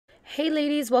Hey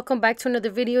ladies, welcome back to another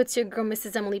video. It's your girl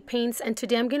Mrs. Emily Paints, and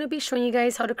today I'm going to be showing you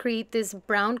guys how to create this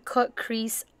brown cut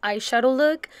crease eyeshadow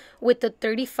look with the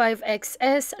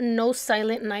 35XS No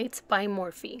Silent Nights by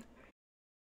Morphe.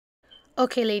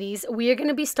 Okay ladies, we are going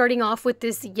to be starting off with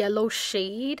this yellow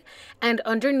shade, and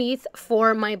underneath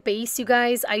for my base, you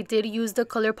guys, I did use the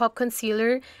ColourPop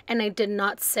concealer and I did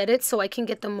not set it so I can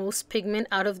get the most pigment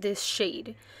out of this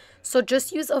shade. So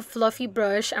just use a fluffy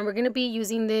brush, and we're going to be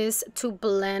using this to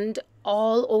blend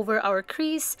all over our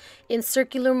crease in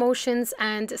circular motions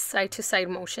and side to side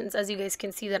motions, as you guys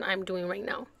can see that I'm doing right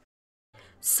now.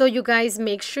 So you guys,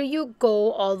 make sure you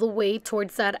go all the way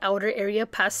towards that outer area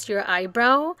past your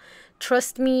eyebrow.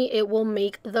 Trust me, it will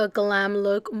make the glam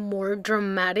look more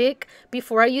dramatic.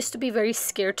 Before, I used to be very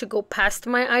scared to go past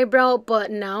my eyebrow, but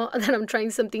now that I'm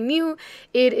trying something new,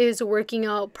 it is working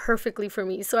out perfectly for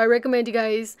me. So I recommend you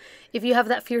guys, if you have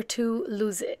that fear, to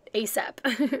lose it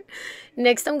ASAP.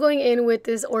 Next, I'm going in with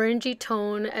this orangey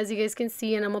tone, as you guys can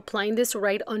see, and I'm applying this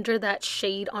right under that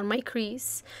shade on my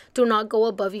crease. Do not go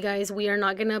above, you guys. We are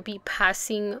not going to be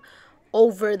passing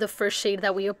over the first shade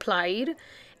that we applied.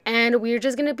 And we're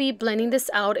just going to be blending this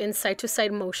out in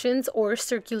side-to-side motions or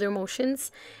circular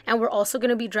motions. And we're also going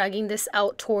to be dragging this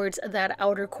out towards that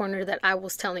outer corner that I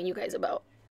was telling you guys about.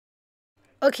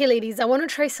 Okay ladies, I want to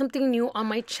try something new on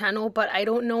my channel, but I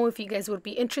don't know if you guys would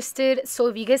be interested. So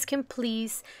if you guys can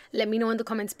please let me know in the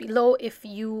comments below if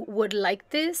you would like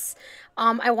this.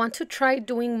 I want to try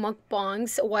doing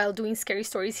mukbangs while doing scary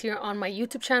stories here on my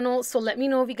YouTube channel. So let me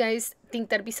know if you guys think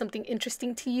that'd be something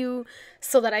interesting to you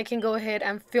so that I can go ahead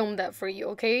and film that for you,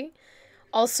 okay?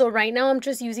 Also, right now I'm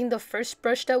just using the first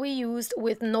brush that we used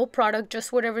with no product,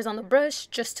 just whatever's on the brush,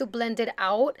 just to blend it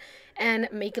out and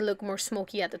make it look more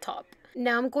smoky at the top.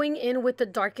 Now I'm going in with the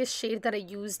darkest shade that I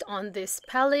used on this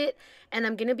palette, and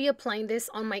I'm going to be applying this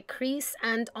on my crease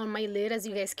and on my lid. As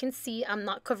you guys can see, I'm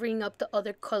not covering up the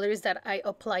other colors that I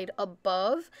applied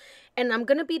above, and I'm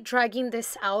going to be dragging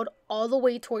this out all the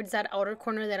way towards that outer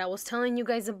corner that I was telling you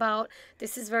guys about.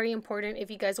 This is very important if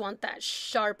you guys want that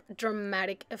sharp,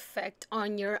 dramatic effect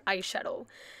on your eyeshadow.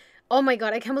 Oh my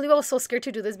god, I can't believe I was so scared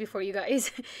to do this before, you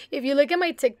guys. If you look at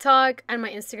my TikTok and my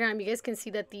Instagram, you guys can see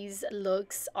that these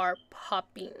looks are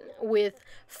popping with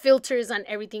filters and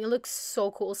everything. It looks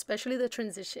so cool, especially the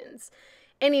transitions.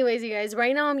 Anyways, you guys,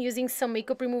 right now I'm using some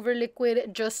makeup remover liquid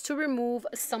just to remove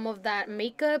some of that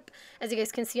makeup. As you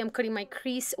guys can see, I'm cutting my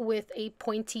crease with a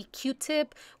pointy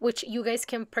Q-tip, which you guys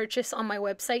can purchase on my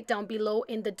website down below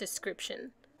in the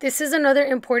description. This is another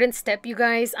important step, you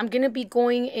guys. I'm going to be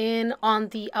going in on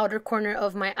the outer corner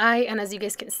of my eye, and as you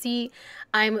guys can see,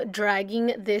 I'm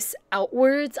dragging this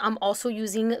outwards. I'm also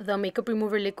using the makeup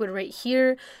remover liquid right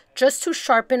here just to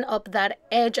sharpen up that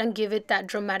edge and give it that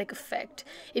dramatic effect.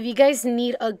 If you guys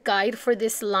need a guide for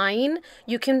this line,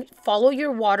 you can follow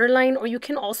your waterline, or you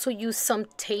can also use some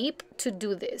tape to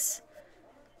do this.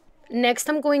 Next,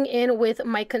 I'm going in with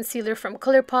my concealer from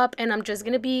ColourPop, and I'm just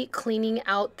going to be cleaning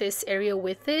out this area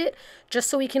with it just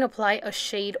so we can apply a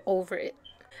shade over it.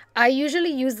 I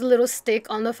usually use the little stick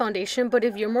on the foundation, but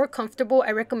if you're more comfortable,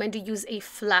 I recommend you use a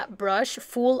flat brush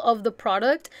full of the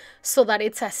product so that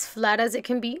it's as flat as it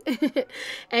can be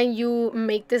and you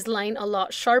make this line a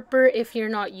lot sharper if you're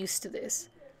not used to this.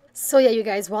 So yeah, you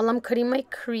guys, while I'm cutting my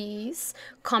crease,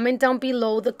 comment down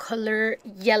below the color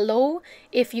yellow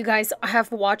if you guys have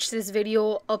watched this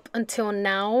video up until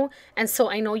now. And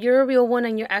so I know you're a real one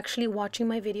and you're actually watching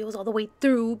my videos all the way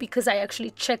through, because I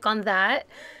actually check on that.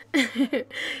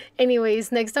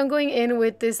 Anyways, next I'm going in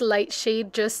with this light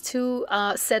shade just to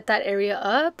set that area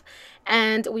up.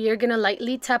 And we are going to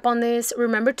lightly tap on this.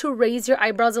 Remember to raise your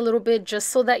eyebrows a little bit just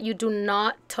so that you do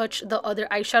not touch the other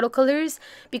eyeshadow colors,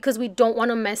 because we don't want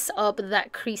to mess up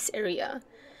that crease area.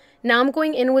 Now I'm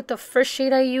going in with the first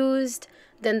shade I used,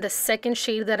 then the second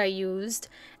shade that I used.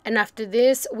 And after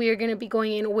this, we are going to be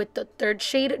going in with the third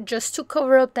shade just to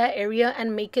cover up that area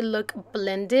and make it look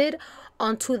blended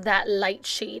onto that light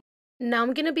shade. Now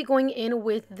I'm going to be going in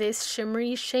with this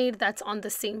shimmery shade that's on the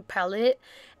same palette,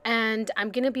 and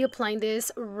I'm going to be applying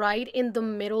this right in the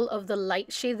middle of the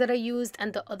light shade that I used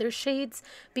and the other shades,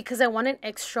 because I want an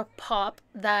extra pop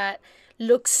that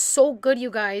looks so good,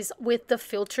 you guys, with the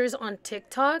filters on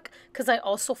TikTok, because I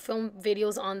also film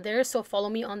videos on there, so follow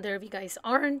me on there if you guys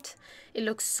aren't. It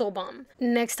looks so bomb.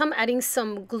 Next, I'm adding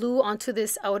some glue onto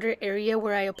this outer area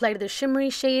where I applied the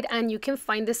shimmery shade, and you can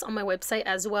find this on my website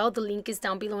as well. The link is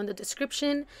down below in the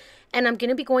description. And I'm going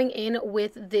to be going in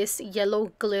with this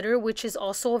yellow glitter, which is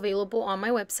also available on my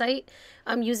website.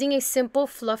 I'm using a simple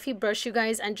fluffy brush, you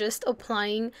guys, and just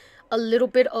applying a little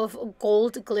bit of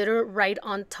gold glitter right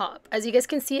on top. As you guys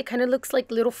can see, it kind of looks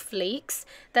like little flakes.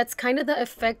 That's kind of the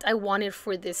effect I wanted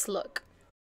for this look.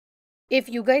 If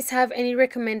you guys have any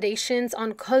recommendations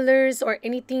on colors or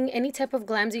anything, any type of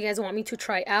glams you guys want me to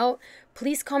try out,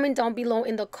 please comment down below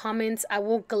in the comments. I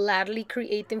will gladly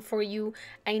create them for you.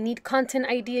 I need content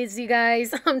ideas, you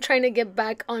guys. I'm trying to get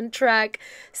back on track.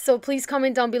 So please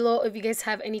comment down below if you guys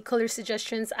have any color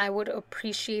suggestions. I would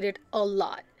appreciate it a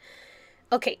lot.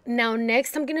 Okay, now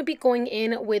next I'm going to be going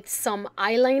in with some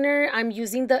eyeliner. I'm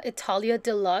using the Italia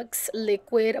Deluxe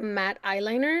Liquid Matte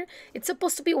Eyeliner. It's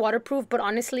supposed to be waterproof, but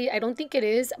honestly, I don't think it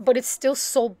is, but it's still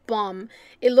so bomb.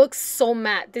 It looks so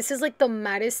matte. This is like the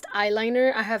mattest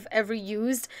eyeliner I have ever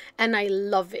used, and I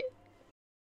love it.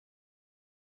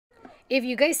 If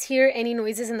you guys hear any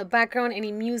noises in the background,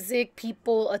 any music,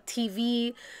 people, a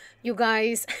TV, you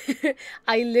guys,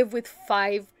 I live with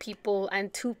 5 people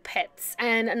and 2 pets.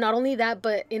 And not only that,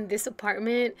 but in this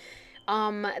apartment,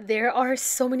 there are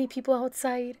so many people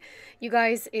outside. You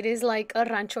guys, it is like a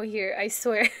rancho here, I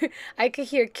swear. I could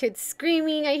hear kids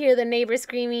screaming, I hear the neighbors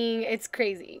screaming. It's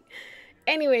crazy.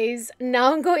 Anyways,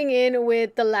 now I'm going in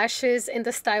with the lashes in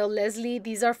the style Leslie.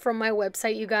 These are from my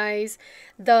website, you guys.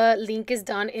 The link is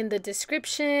down in the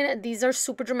description. These are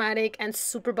super dramatic and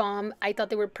super bomb. I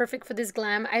thought they were perfect for this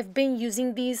glam. I've been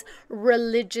using these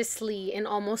religiously in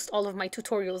almost all of my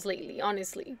tutorials lately,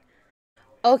 honestly.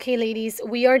 Okay, ladies,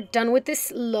 we are done with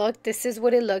this look. This is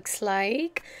what it looks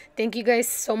like. Thank you guys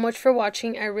so much for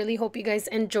watching. I really hope you guys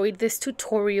enjoyed this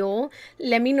tutorial.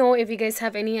 Let me know if you guys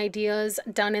have any ideas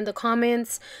down in the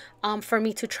comments for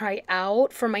me to try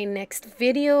out for my next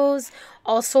videos.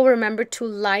 Also, remember to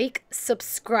like,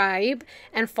 subscribe,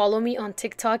 and follow me on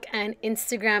TikTok and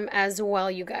Instagram as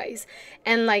well, you guys.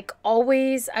 And like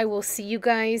always, I will see you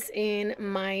guys in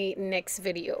my next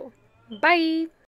video. Bye!